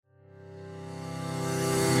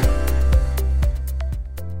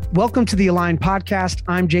Welcome to the Align Podcast.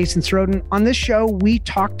 I'm Jason Sroden. On this show, we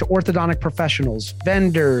talk to orthodontic professionals,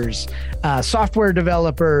 vendors, software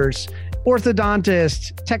developers,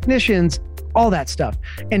 orthodontists, technicians, all that stuff.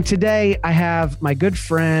 And today I have my good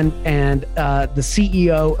friend and the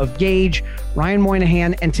CEO of Gauge, Ryan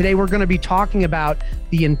Moynihan. And today we're going to be talking about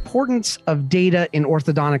the importance of data in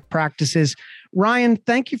orthodontic practices. Ryan,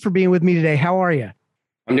 thank you for being with me today. How are you?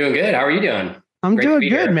 I'm doing good. How are you doing? I'm doing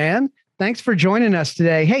good, man. Thanks for joining us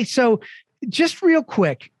today. Hey, so just real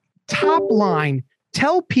quick, top line,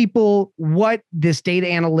 tell people what this data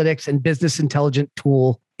analytics and business intelligence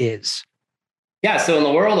tool is. Yeah. So in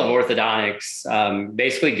the world of orthodontics,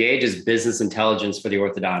 basically Gauge is business intelligence for the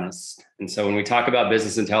orthodontist. And so when we talk about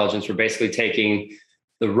business intelligence, we're basically taking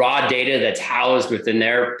the raw data that's housed within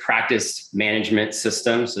their practice management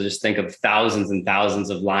system. So just think of thousands and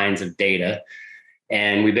thousands of lines of data.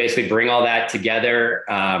 And we basically bring all that together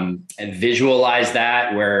and visualize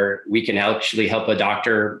that where we can actually help a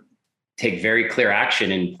doctor take very clear action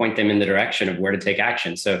and point them in the direction of where to take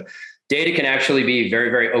action. So data can actually be very,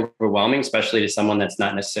 very overwhelming, especially to someone that's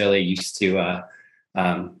not necessarily used to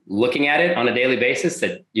looking at it on a daily basis,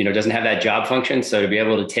 that doesn't have that job function. So to be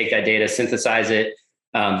able to take that data, synthesize it,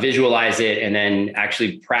 visualize it, and then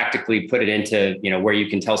actually practically put it into where you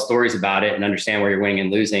can tell stories about it and understand where you're winning and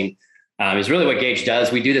losing. Is really what Gauge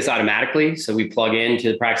does. We do this automatically. So we plug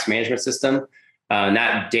into the practice management system and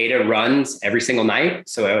that data runs every single night.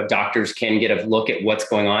 So doctors can get a look at what's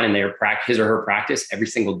going on in his or her practice every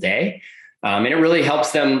single day. And it really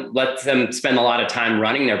helps them, let them spend a lot of time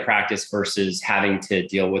running their practice versus having to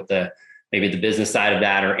deal with maybe the business side of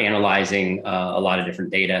that or analyzing a lot of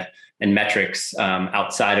different data and metrics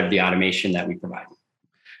outside of the automation that we provide.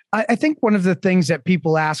 I think one of the things that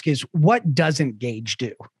people ask is, what doesn't Gauge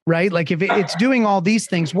do, right? Like if it's doing all these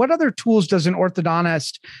things, what other tools does an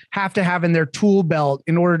orthodontist have to have in their tool belt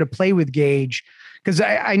in order to play with Gauge? Because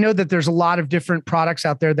I know that there's a lot of different products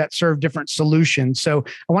out there that serve different solutions. So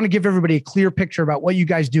I want to give everybody a clear picture about what you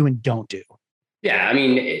guys do and don't do. Yeah, I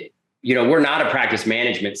mean, we're not a practice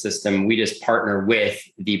management system. We just partner with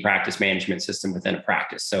the practice management system within a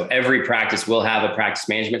practice. So every practice will have a practice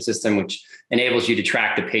management system, which enables you to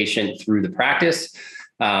track the patient through the practice,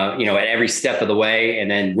 at every step of the way.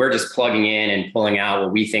 And then we're just plugging in and pulling out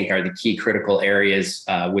what we think are the key critical areas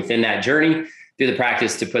within that journey through the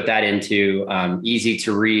practice to put that into easy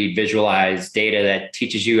to read, visualize data that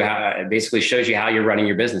teaches you how, basically shows you how you're running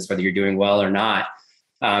your business, whether you're doing well or not.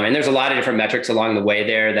 And there's a lot of different metrics along the way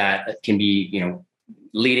there that can be,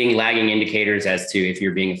 leading, lagging indicators as to if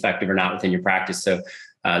you're being effective or not within your practice. So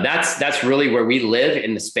that's really where we live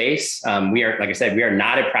in the space. We are, like I said, we are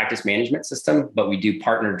not a practice management system, but we do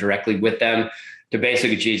partner directly with them to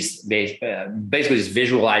basically just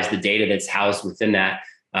visualize the data that's housed within that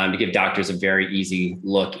to give doctors a very easy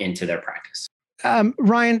look into their practice.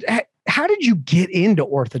 Ryan, how did you get into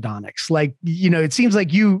orthodontics? Like, it seems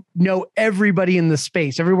like you know everybody in the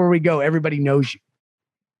space. Everywhere we go, everybody knows you.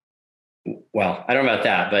 Well, I don't know about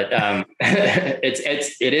that, but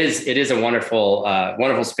it is a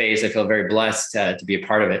wonderful space. I feel very blessed to be a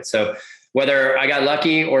part of it. So whether I got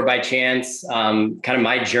lucky or by chance, kind of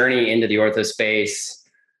my journey into the ortho space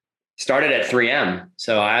started at 3M.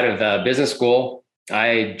 So out of business school,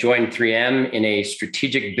 I joined 3M in a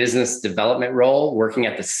strategic business development role, working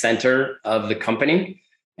at the center of the company.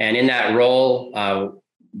 And in that role, a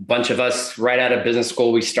bunch of us right out of business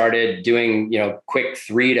school, we started doing, quick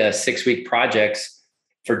 3 to 6 week projects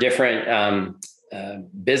for different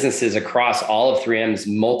businesses across all of 3M's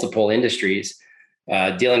multiple industries,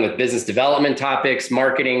 dealing with business development topics,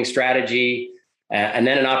 marketing, strategy. And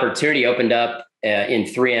then an opportunity opened up in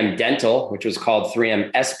 3M Dental, which was called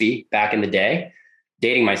 3M SB back in the day.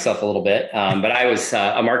 Dating myself a little bit, but I was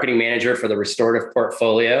a marketing manager for the restorative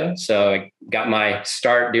portfolio. So I got my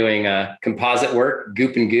start doing composite work,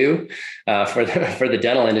 goop and goo, for the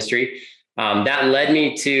dental industry. That led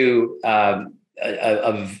me to a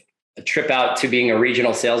trip out to being a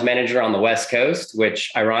regional sales manager on the West Coast,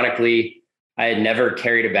 which ironically, I had never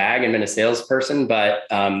carried a bag and been a salesperson. But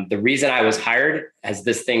the reason I was hired, as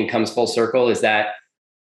this thing comes full circle, is that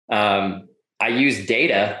I use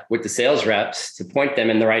data with the sales reps to point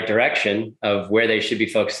them in the right direction of where they should be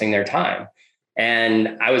focusing their time.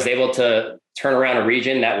 And I was able to turn around a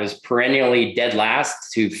region that was perennially dead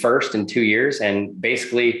last to first in 2 years. And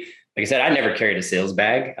basically, like I said, I never carried a sales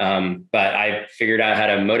bag, but I figured out how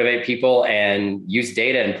to motivate people and use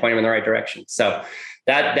data and point them in the right direction. So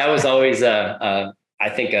that was always I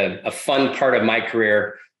think a fun part of my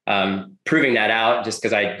career, proving that out, just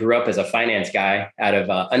because I grew up as a finance guy out of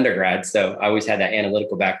undergrad. So I always had that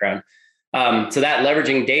analytical background. So that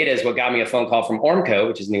leveraging data is what got me a phone call from Ormco,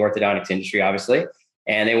 which is in the orthodontics industry, obviously.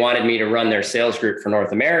 And they wanted me to run their sales group for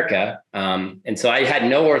North America. And so I had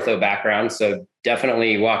no ortho background. So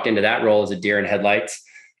definitely walked into that role as a deer in headlights,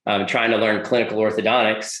 trying to learn clinical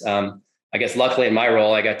orthodontics. I guess luckily in my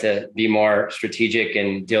role, I got to be more strategic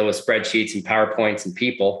and deal with spreadsheets and PowerPoints and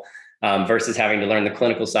people versus having to learn the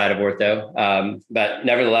clinical side of ortho. But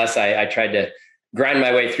nevertheless, I tried to grind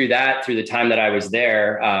my way through that through the time that I was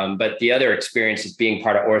there. But the other experience is being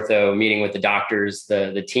part of ortho, meeting with the doctors,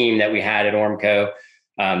 the team that we had at Ormco,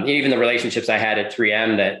 even the relationships I had at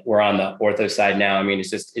 3M that were on the ortho side now. I mean, it's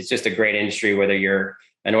just a great industry, whether you're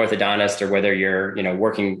an orthodontist or whether you're,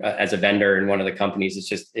 working as a vendor in one of the companies.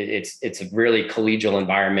 It's a really collegial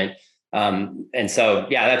environment. And so,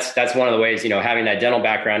 yeah, that's one of the ways, having that dental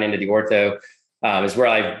background into the ortho is where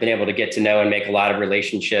I've been able to get to know and make a lot of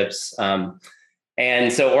relationships.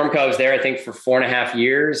 And so Ormco, I was there, I think, for 4.5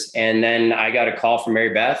 years. And then I got a call from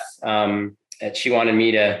Mary Beth. That she wanted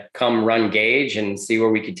me to come run Gage and see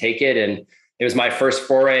where we could take it. And it was my first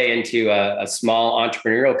foray into a small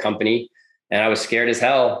entrepreneurial company. And I was scared as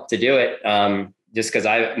hell to do it. Just because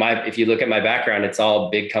if you look at my background, it's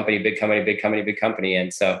all big company, big company, big company, big company.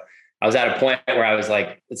 And so I was at a point where I was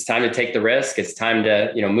like, it's time to take the risk. It's time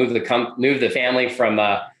to, move the family from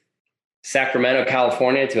Sacramento,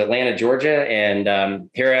 California to Atlanta, Georgia. And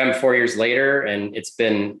here I am 4 years later. And it's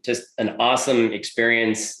been just an awesome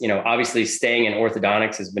experience. Obviously staying in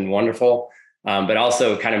orthodontics has been wonderful, but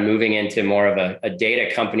also kind of moving into more of a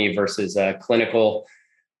data company versus a clinical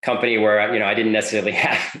company where, I didn't necessarily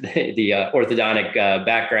have the orthodontic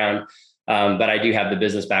background, but I do have the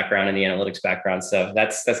business background and the analytics background. So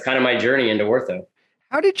that's kind of my journey into ortho.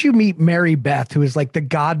 How did you meet Mary Beth, who is like the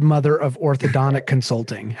godmother of orthodontic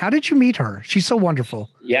consulting? How did you meet her? She's so wonderful.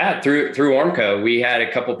 Yeah, through Ormco, we had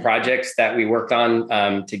a couple projects that we worked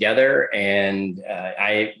on together, and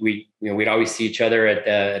we'd always see each other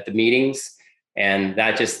at the meetings, and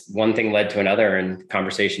that just one thing led to another, and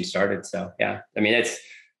conversation started. So yeah, I mean, it's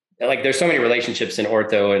like there's so many relationships in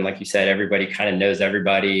ortho, and like you said, everybody kind of knows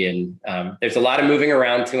everybody, and there's a lot of moving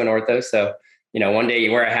around too in ortho. So one day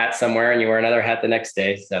you wear a hat somewhere and you wear another hat the next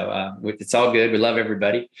day. So it's all good. We love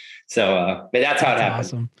everybody. So, but that's how it happened.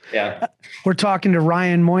 Awesome. Yeah. We're talking to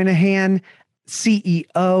Ryan Moynihan,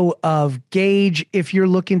 CEO of Gage. If you're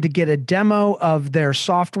looking to get a demo of their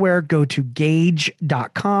software, go to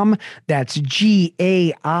gage.com. That's GAIDGE.com.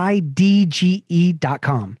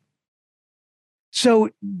 So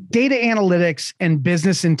data analytics and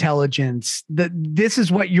business intelligence, this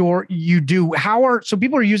is what you do. So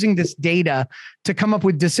people are using this data to come up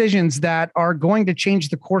with decisions that are going to change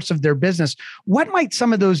the course of their business. What might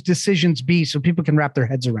some of those decisions be so people can wrap their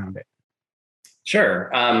heads around it?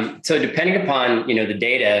 Sure. So depending upon, the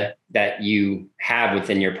data that you have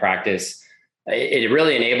within your practice, it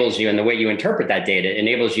really enables you, and the way you interpret that data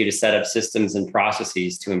enables you to set up systems and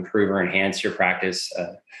processes to improve or enhance your practice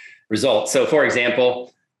results. So for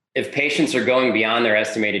example, if patients are going beyond their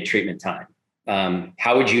estimated treatment time,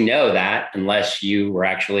 how would you know that unless you were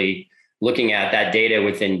actually looking at that data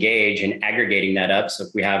within Gage and aggregating that up? So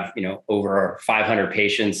if we have, over 500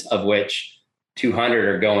 patients, of which 200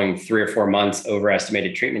 are going 3 or 4 months over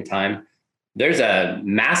estimated treatment time, there's a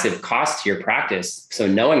massive cost to your practice. So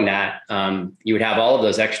knowing that, you would have all of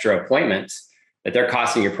those extra appointments that they're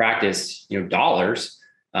costing your practice, dollars.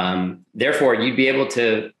 Therefore, you'd be able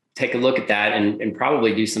to take a look at that and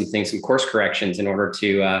probably do some course corrections in order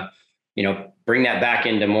to, bring that back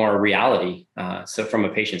into more reality. So from a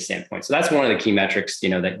patient standpoint, so that's one of the key metrics,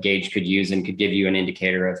 that Gage could use and could give you an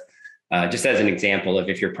indicator of, just as an example of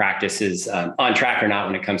if your practice is on track or not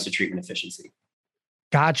when it comes to treatment efficiency.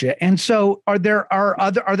 Gotcha. And so are there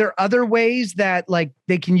other ways that like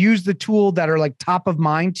they can use the tool that are like top of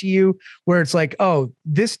mind to you, where it's like, oh,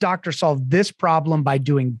 this doctor solved this problem by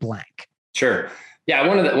doing blank? Sure. Yeah,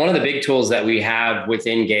 one of the big tools that we have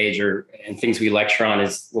within Gage and things we lecture on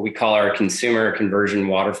is what we call our consumer conversion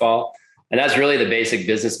waterfall. And that's really the basic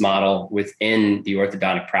business model within the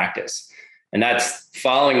orthodontic practice. And that's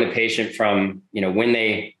following the patient from, when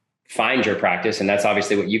they find your practice. And that's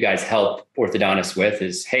obviously what you guys help orthodontists with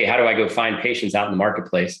is, hey, how do I go find patients out in the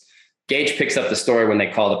marketplace? Gage picks up the story when they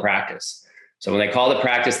call the practice. So when they call the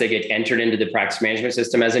practice, they get entered into the practice management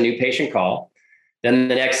system as a new patient call. Then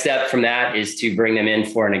the next step from that is to bring them in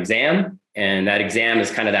for an exam. And that exam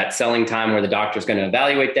is kind of that selling time where the doctor is going to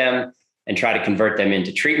evaluate them and try to convert them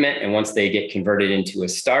into treatment. And once they get converted into a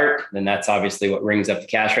start, then that's obviously what rings up the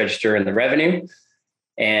cash register and the revenue.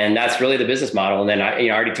 And that's really the business model. And then I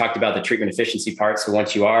already talked about the treatment efficiency part. So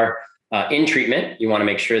once you are in treatment. You want to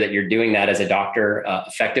make sure that you're doing that as a doctor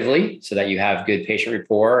effectively so that you have good patient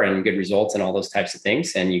rapport and good results and all those types of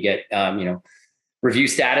things. And you get, review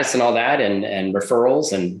status and all that and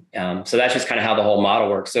referrals. And so that's just kind of how the whole model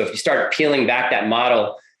works. So if you start peeling back that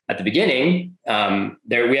model at the beginning,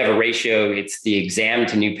 there we have a ratio. It's the exam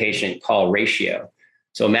to new patient call ratio.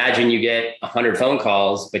 So imagine you get 100 phone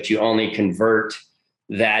calls, but you only convert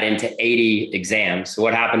that into 80 exams. So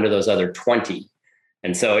what happened to those other 20?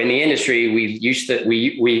 And so in the industry,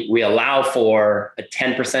 we allow for a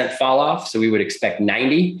 10% fall off. So we would expect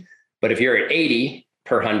 90, but if you're at 80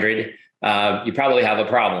 per 100, you probably have a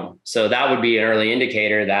problem. So that would be an early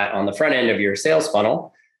indicator that on the front end of your sales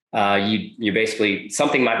funnel, you basically,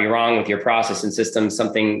 something might be wrong with your process and systems,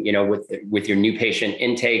 something, with your new patient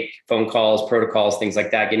intake, phone calls, protocols, things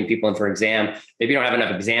like that, getting people in for exam. Maybe you don't have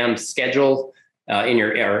enough exam schedule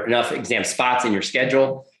or enough exam spots in your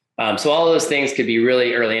schedule. So all of those things could be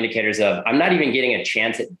really early indicators of, I'm not even getting a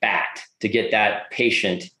chance at bat to get that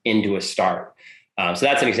patient into a start. So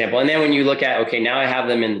that's an example. And then when you look at, okay, now I have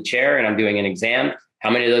them in the chair and I'm doing an exam,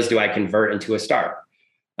 how many of those do I convert into a start?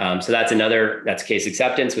 So that's case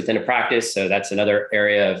acceptance within a practice. So that's another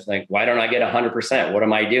area of like, why don't I get 100%? What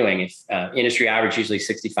am I doing? If industry average, usually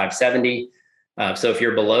 65, 70. So if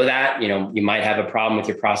you're below that, you might have a problem with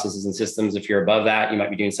your processes and systems. If you're above that, you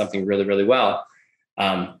might be doing something really, really well.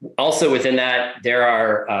 Also within that, there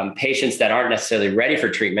are patients that aren't necessarily ready for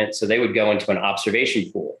treatment. So they would go into an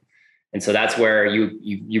observation pool. And so that's where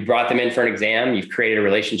you brought them in for an exam, you've created a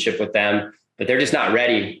relationship with them, but they're just not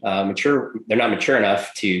ready, they're not mature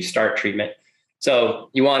enough to start treatment. So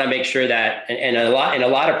you want to make sure that, and in a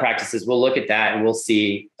lot of practices, we'll look at that and we'll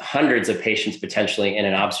see hundreds of patients potentially in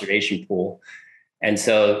an observation pool. And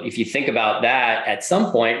so if you think about that, at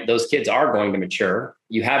some point, those kids are going to mature.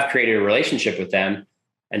 You have created a relationship with them.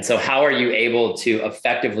 And so how are you able to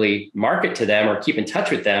effectively market to them or keep in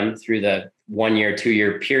touch with them through the 1 year, 2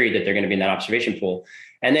 year period that they're going to be in that observation pool?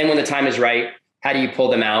 And then when the time is right, how do you pull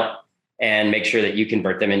them out and make sure that you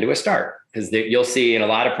convert them into a start? Because you'll see in a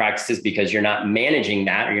lot of practices, because you're not managing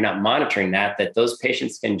that or you're not monitoring that those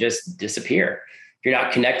patients can just disappear. If you're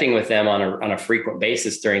not connecting with them on a frequent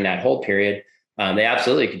basis during that whole period, they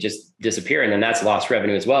absolutely could just disappear. And then that's lost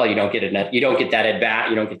revenue as well. You don't get that at bat.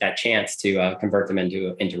 You don't get that chance to convert them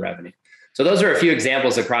into revenue. So those are a few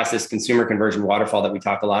examples across this consumer conversion waterfall that we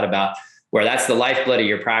talk a lot about, where that's the lifeblood of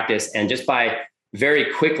your practice. And just by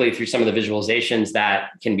very quickly through some of the visualizations that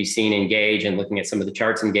can be seen in Gage and looking at some of the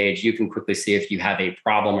charts in Gage, you can quickly see if you have a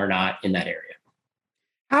problem or not in that area.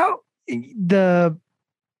 How the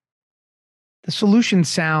solution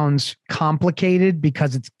sounds complicated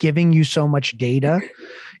because it's giving you so much data.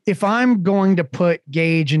 If I'm going to put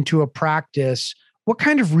Gage into a practice, what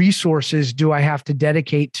kind of resources do I have to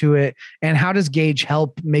dedicate to it? And how does Gage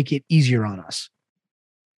help make it easier on us?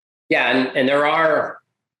 Yeah. And there are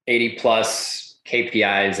 80 plus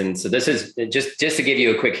KPIs. And so this is just to give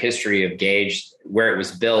you a quick history of Gage, where it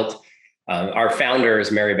was built. Our founder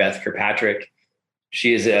is Mary Beth Kirkpatrick.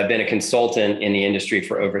 She has been a consultant in the industry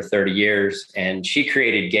for over 30 years. And she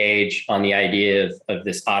created Gage on the idea of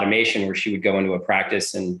this automation where she would go into a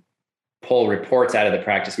practice and pull reports out of the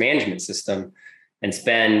practice management system and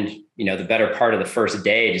spend, the better part of the first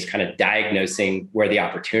day just kind of diagnosing where the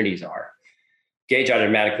opportunities are. Gage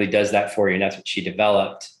automatically does that for you. And that's what she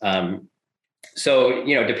developed. So,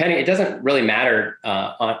 depending, it doesn't really matter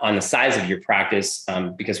on the size of your practice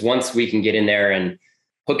because once we can get in there and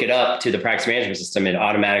hook it up to the practice management system, it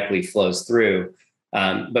automatically flows through.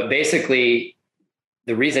 But basically,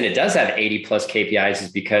 the reason it does have 80 plus KPIs is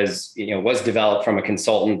because, it was developed from a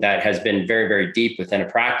consultant that has been very, very deep within a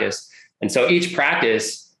practice. And so each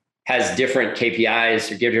practice has different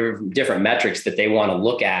KPIs or different metrics that they want to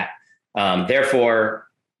look at. Therefore,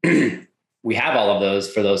 we have all of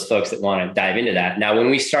those for those folks that want to dive into that. Now,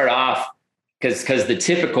 when we start off, because the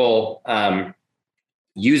typical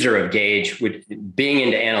user of Gage being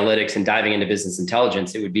into analytics and diving into business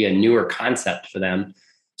intelligence, it would be a newer concept for them.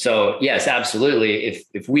 So yes, absolutely.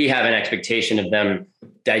 If we have an expectation of them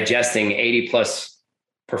digesting 80 plus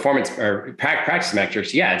performance or practice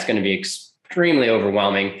metrics, it's going to be extremely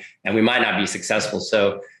overwhelming and we might not be successful.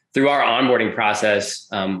 So through our onboarding process,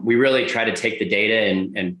 we really try to take the data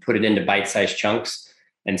and put it into bite-sized chunks.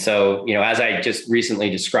 And so, as I just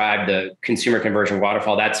recently described the consumer conversion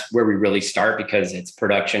waterfall, that's where we really start because it's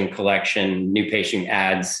production, collection, new patient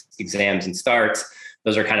adds, exams, and starts.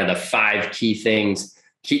 Those are kind of the 5 key things,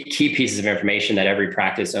 key pieces of information that every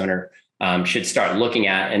practice owner should start looking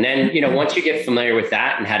at. And then, once you get familiar with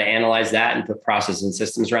that and how to analyze that and put processes and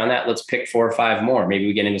systems around that, let's pick 4 or 5 more. Maybe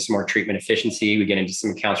we get into some more treatment efficiency. We get into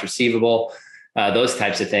some accounts receivable. those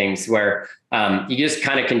types of things where you just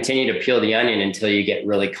kind of continue to peel the onion until you get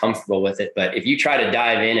really comfortable with it. But if you try to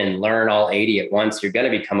dive in and learn all 80 at once, you're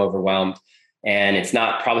going to become overwhelmed, and it's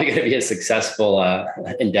not probably going to be a successful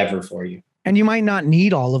endeavor for you. And you might not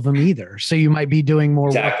need all of them either. So you might be doing more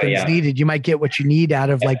work than's needed. You might get what you need out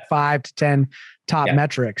of like 5 to 10 top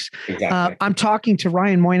metrics. Exactly. I'm talking to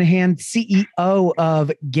Ryan Moynihan, CEO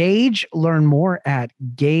of Gauge. Learn more at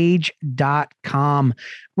gauge.com.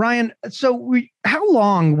 Ryan, so how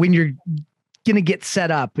long, when you're going to get set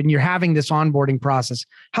up and you're having this onboarding process,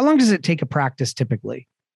 how long does it take a practice typically?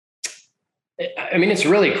 I mean, it's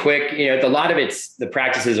really quick. A lot of the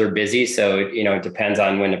practices are busy. So, it depends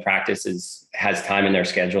on when the practice has time in their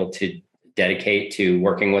schedule to dedicate to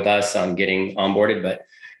working with us on getting onboarded. But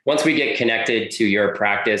once we get connected to your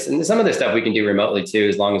practice, and some of the stuff we can do remotely too,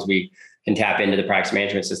 as long as we can tap into the practice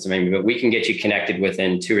management system, but we can get you connected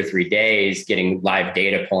within 2 or 3 days, getting live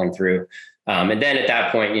data pulling through. And then at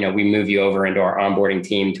that point, we move you over into our onboarding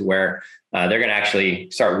team to where they're going to actually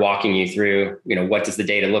start walking you through, what does the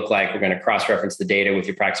data look like? We're going to cross-reference the data with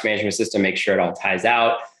your practice management system, make sure it all ties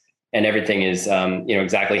out and everything is,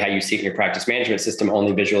 exactly how you see it in your practice management system,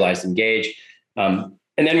 only visualized in Gauge.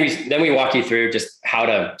 And then we walk you through just how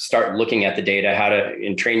to start looking at the data,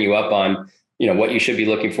 and train you up on, what you should be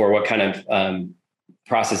looking for, what kind of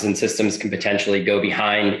process and systems can potentially go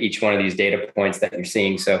behind each one of these data points that you're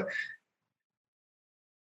seeing. So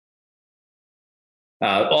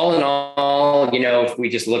all in all, if we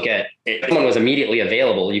just look at if someone was immediately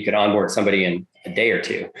available, you could onboard somebody in a day or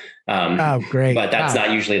two. Great. But that's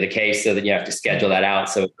not usually the case, so that you have to schedule that out.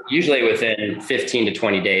 So usually within 15 to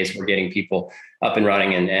 20 days, we're getting people up and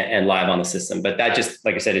running and live on the system. But that just,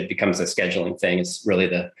 like I said, it becomes a scheduling thing. It's really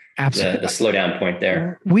the slowdown point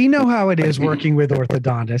there. We know how it is working with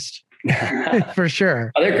orthodontists. For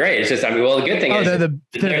sure. Oh, they're great. It's just, the good thing is they're the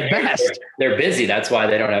best. They're busy. That's why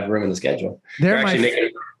they don't have room in the schedule. They're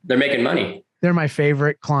making money. They're my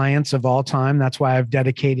favorite clients of all time. That's why I've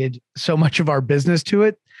dedicated so much of our business to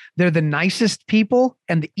it. They're the nicest people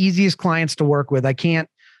and the easiest clients to work with. I can't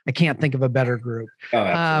think of a better group. Oh,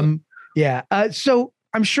 absolutely. So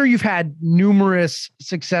I'm sure you've had numerous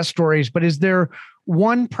success stories, but is there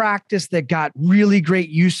one practice that got really great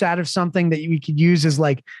use out of something that we could use as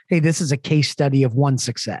like, hey, this is a case study of one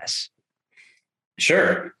success?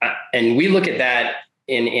 Sure. And we look at that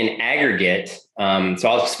in aggregate. So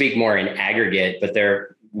I'll speak more in aggregate, but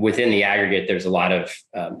within the aggregate, there's a lot of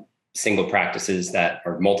single practices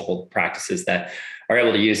or multiple practices that are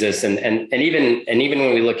able to use this. And even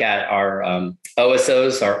when we look at our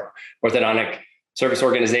OSOs, our orthodontic service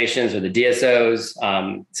organizations, or the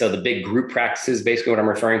DSOs, so the big group practices, basically what I'm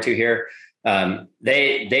referring to here,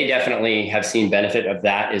 they definitely have seen benefit of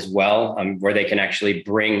that as well, where they can actually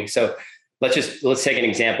bring. So let's take an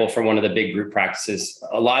example from one of the big group practices.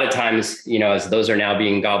 A lot of times, as those are now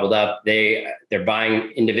being gobbled up, they're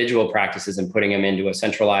buying individual practices and putting them into a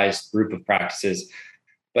centralized group of practices.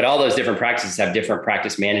 But all those different practices have different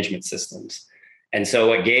practice management systems. And so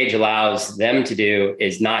what Gauge allows them to do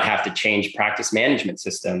is not have to change practice management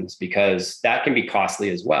systems, because that can be costly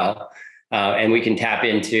as well. And we can tap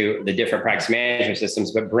into the different practice management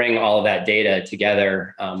systems, but bring all of that data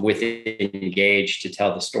together within Gauge to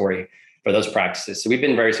tell the story for those practices. So we've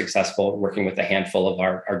been very successful working with a handful of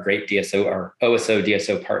our great DSO, our OSO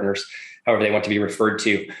DSO partners, however they want to be referred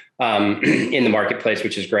to, in the marketplace,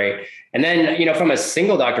 which is great. And then, from a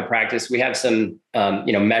single doctor practice, we have some,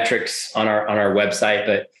 metrics on our website,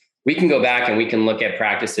 but we can go back and we can look at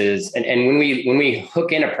practices. And when we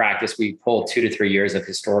hook in a practice, we pull 2 to 3 years of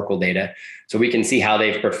historical data, so we can see how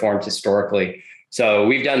they've performed historically. So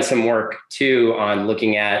we've done some work too on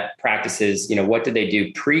looking at practices, what did they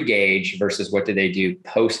do pre-Gauge versus what did they do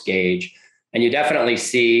post-Gauge? And you definitely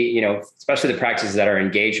see, especially the practices that are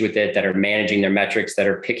engaged with it, that are managing their metrics, that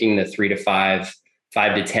are picking the 3 to 5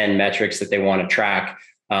 to 10 metrics that they want to track,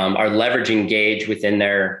 are leveraging Gauge within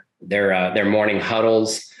their morning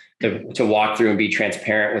huddles to walk through and be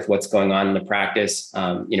transparent with what's going on in the practice.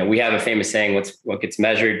 We have a famous saying, what gets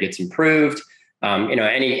measured gets improved.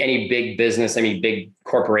 Any big business, any big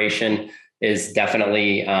corporation is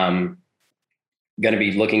definitely going to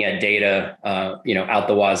be looking at data, out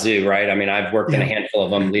the wazoo, right? I mean, I've worked in a handful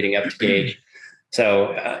of them leading up to Gauge.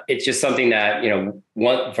 So it's just something that,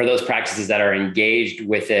 for those practices that are engaged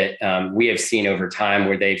with it, we have seen over time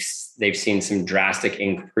where they've seen some drastic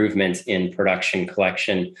improvements in production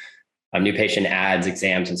collection, new patient adds,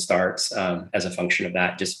 exams, and starts as a function of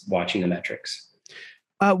that, just watching the metrics.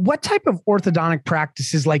 What type of orthodontic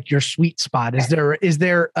practice is like your sweet spot? Is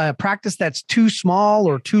there a practice that's too small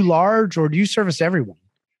or too large, or do you service everyone?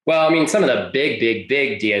 Well, I mean, some of the big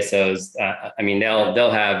DSOs, I mean,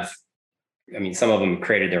 they'll have, I mean, some of them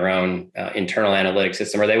created their own internal analytics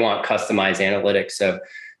system, or they want customized analytics. So,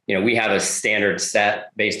 we have a standard set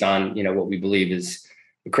based on, what we believe is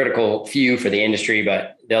a critical few for the industry,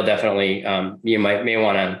 but they'll definitely, you may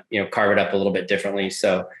want to, carve it up a little bit differently.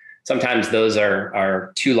 So sometimes those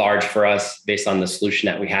are too large for us based on the solution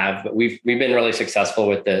that we have, but we've been really successful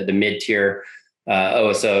with the mid-tier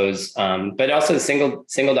OSOs, but also the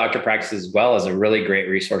single doctor practice as well is a really great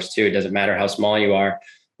resource too. It doesn't matter how small you are,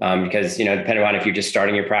 because, depending on if you're just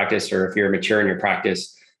starting your practice or if you're mature in your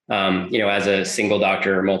practice, as a single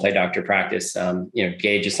doctor or multi-doctor practice,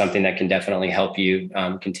 Gauge is something that can definitely help you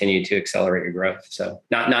continue to accelerate your growth. So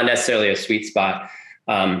not necessarily a sweet spot,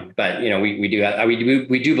 but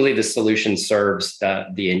we do believe the solution serves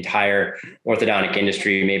the entire orthodontic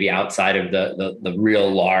industry, maybe outside of the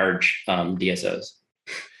real large DSOs.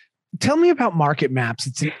 Tell me about Market Maps.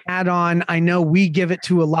 It's an add-on. I know we give it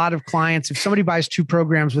to a lot of clients. If somebody buys 2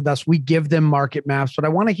 programs with us, we give them Market Maps, but I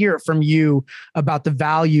want to hear it from you about the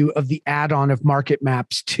value of the add-on of Market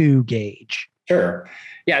Maps to Gauge. Sure.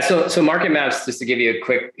 Yeah. So Market Maps, just to give you a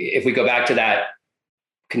quick, if we go back to that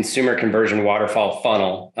consumer conversion waterfall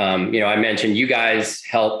funnel, I mentioned you guys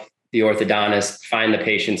help the orthodontist find the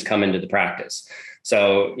patients come into the practice.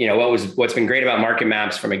 So, what's been great about Market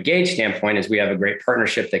Maps from a Gauge standpoint is we have a great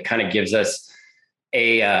partnership that kind of gives us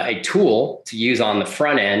a tool to use on the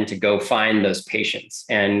front end to go find those patients.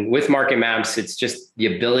 And with Market Maps, it's just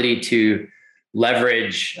the ability to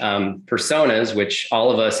leverage personas, which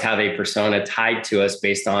all of us have a persona tied to us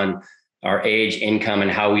based on our age, income,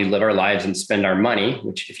 and how we live our lives and spend our money,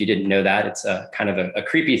 which if you didn't know that, it's a kind of a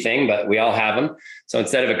creepy thing, but we all have them. So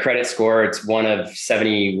instead of a credit score, it's one of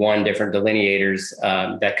 71 different delineators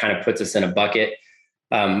that kind of puts us in a bucket.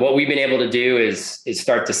 What we've been able to do is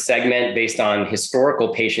start to segment based on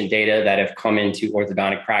historical patient data that have come into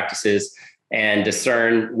orthodontic practices and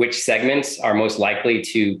discern which segments are most likely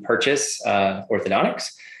to purchase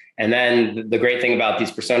orthodontics. And then the great thing about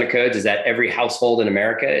these persona codes is that every household in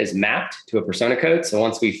America is mapped to a persona code. So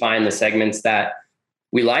once we find the segments that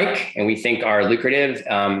we like and we think are lucrative,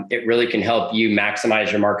 it really can help you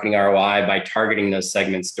maximize your marketing ROI by targeting those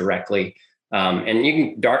segments directly. And you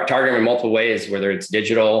can target them in multiple ways, whether it's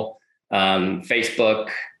digital, Facebook,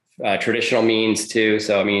 traditional means too.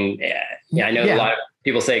 So, I mean, I know a lot of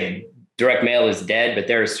people say direct mail is dead, but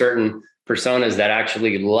there are certain personas that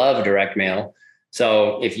actually love direct mail.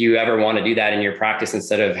 So if you ever want to do that in your practice,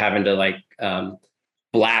 instead of having to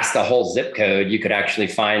blast a whole zip code, you could actually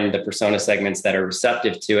find the persona segments that are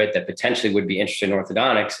receptive to it, that potentially would be interested in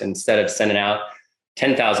orthodontics. Instead of sending out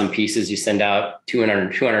 10,000 pieces, you send out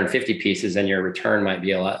 250 pieces, and your return might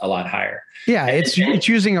be a lot higher. Yeah, it's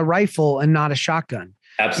using a rifle and not a shotgun.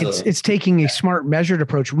 Absolutely. It's taking a smart, measured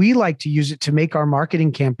approach. We like to use it to make our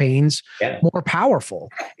marketing campaigns more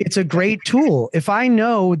powerful. It's a great tool. If I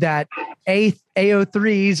know that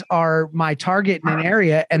AO3s are my target in an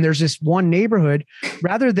area and there's this one neighborhood,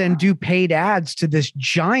 rather than do paid ads to this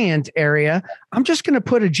giant area, I'm just going to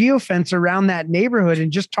put a geofence around that neighborhood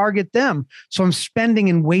and just target them. So I'm spending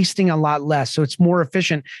and wasting a lot less. So it's more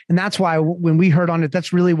efficient. And that's why when we heard on it,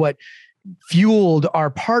 that's really what fueled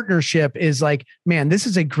our partnership, is like, man, this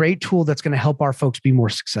is a great tool that's going to help our folks be more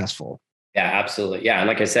successful. Yeah, absolutely. Yeah. And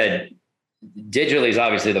like I said, digitally is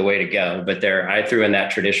obviously the way to go, but I threw in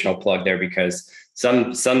that traditional plug there because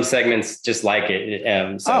some segments just like it.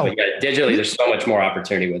 Digitally, there's so much more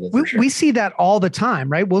opportunity with it. We see that all the time,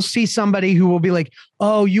 right? We'll see somebody who will be like,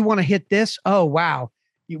 oh, you want to hit this? Oh, wow.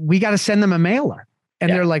 We got to send them a mailer.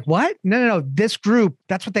 And they're like, what? No. This group,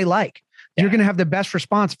 that's what they like. You're going to have the best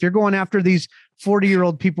response. If you're going after these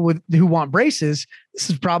 40-year-old people who want braces, this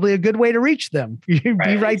is probably a good way to reach them. You'd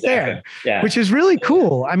be right there, which is really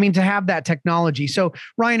cool. I mean, to have that technology. So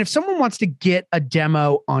Ryan, if someone wants to get a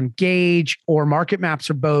demo on Gauge or Market Maps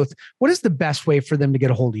or both, what is the best way for them to get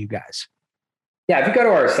a hold of you guys? Yeah, if you go to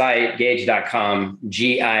our site, gauge.com,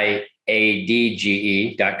 GIADGE.com,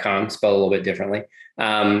 spelled a little bit differently.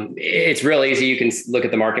 It's real easy. You can look at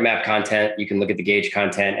the Market Map content, you can look at the Gauge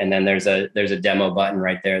content, and then there's a demo button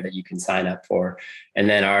right there that you can sign up for. And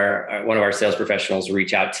then one of our sales professionals will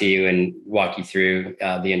reach out to you and walk you through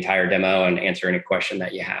the entire demo and answer any question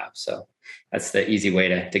that you have. So that's the easy way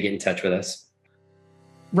to get in touch with us.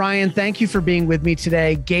 Ryan, thank you for being with me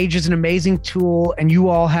today. Gauge is an amazing tool, and you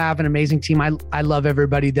all have an amazing team. I love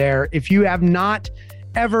everybody there. If you have not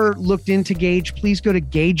ever looked into Gauge, please go to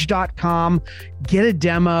gauge.com, get a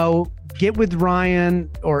demo, get with Ryan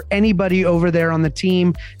or anybody over there on the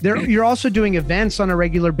team. You're also doing events on a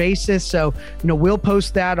regular basis. So, we'll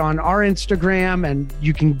post that on our Instagram, and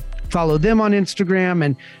you can follow them on Instagram.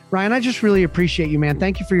 And Ryan, I just really appreciate you, man.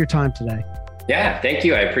 Thank you for your time today. Yeah, thank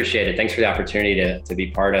you. I appreciate it. Thanks for the opportunity to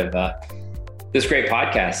be part of this great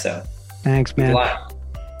podcast. So thanks, man.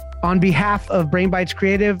 On behalf of Brain Bites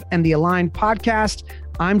Creative and the Aligned Podcast,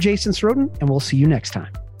 I'm Jason Sroden, and we'll see you next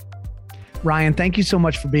time. Ryan, thank you so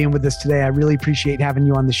much for being with us today. I really appreciate having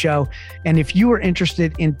you on the show. And if you are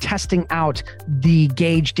interested in testing out the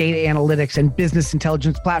Gauge data analytics and business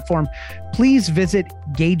intelligence platform, please visit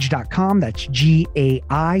gauge.com. That's GAIDGE.com,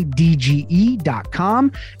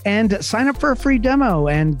 and sign up for a free demo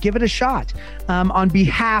and give it a shot. On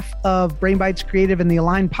behalf of Brain Bites Creative and the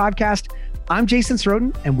Aligned Podcast, I'm Jason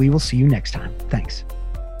Sroden, and we will see you next time. Thanks.